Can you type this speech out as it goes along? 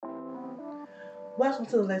Welcome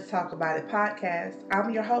to the Let's Talk About It podcast. I'm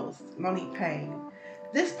your host, Monique Payne.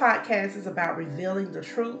 This podcast is about revealing the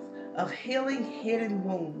truth of healing hidden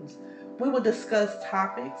wounds. We will discuss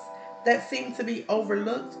topics that seem to be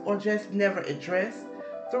overlooked or just never addressed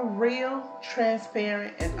through real,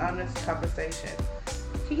 transparent, and honest conversation.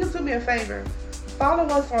 Can you do me a favor? Follow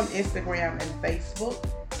us on Instagram and Facebook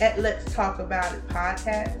at Let's Talk About It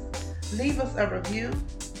podcast. Leave us a review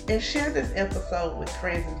and share this episode with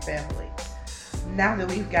friends and family. Now that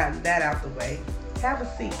we've gotten that out the way, have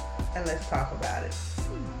a seat and let's talk about it.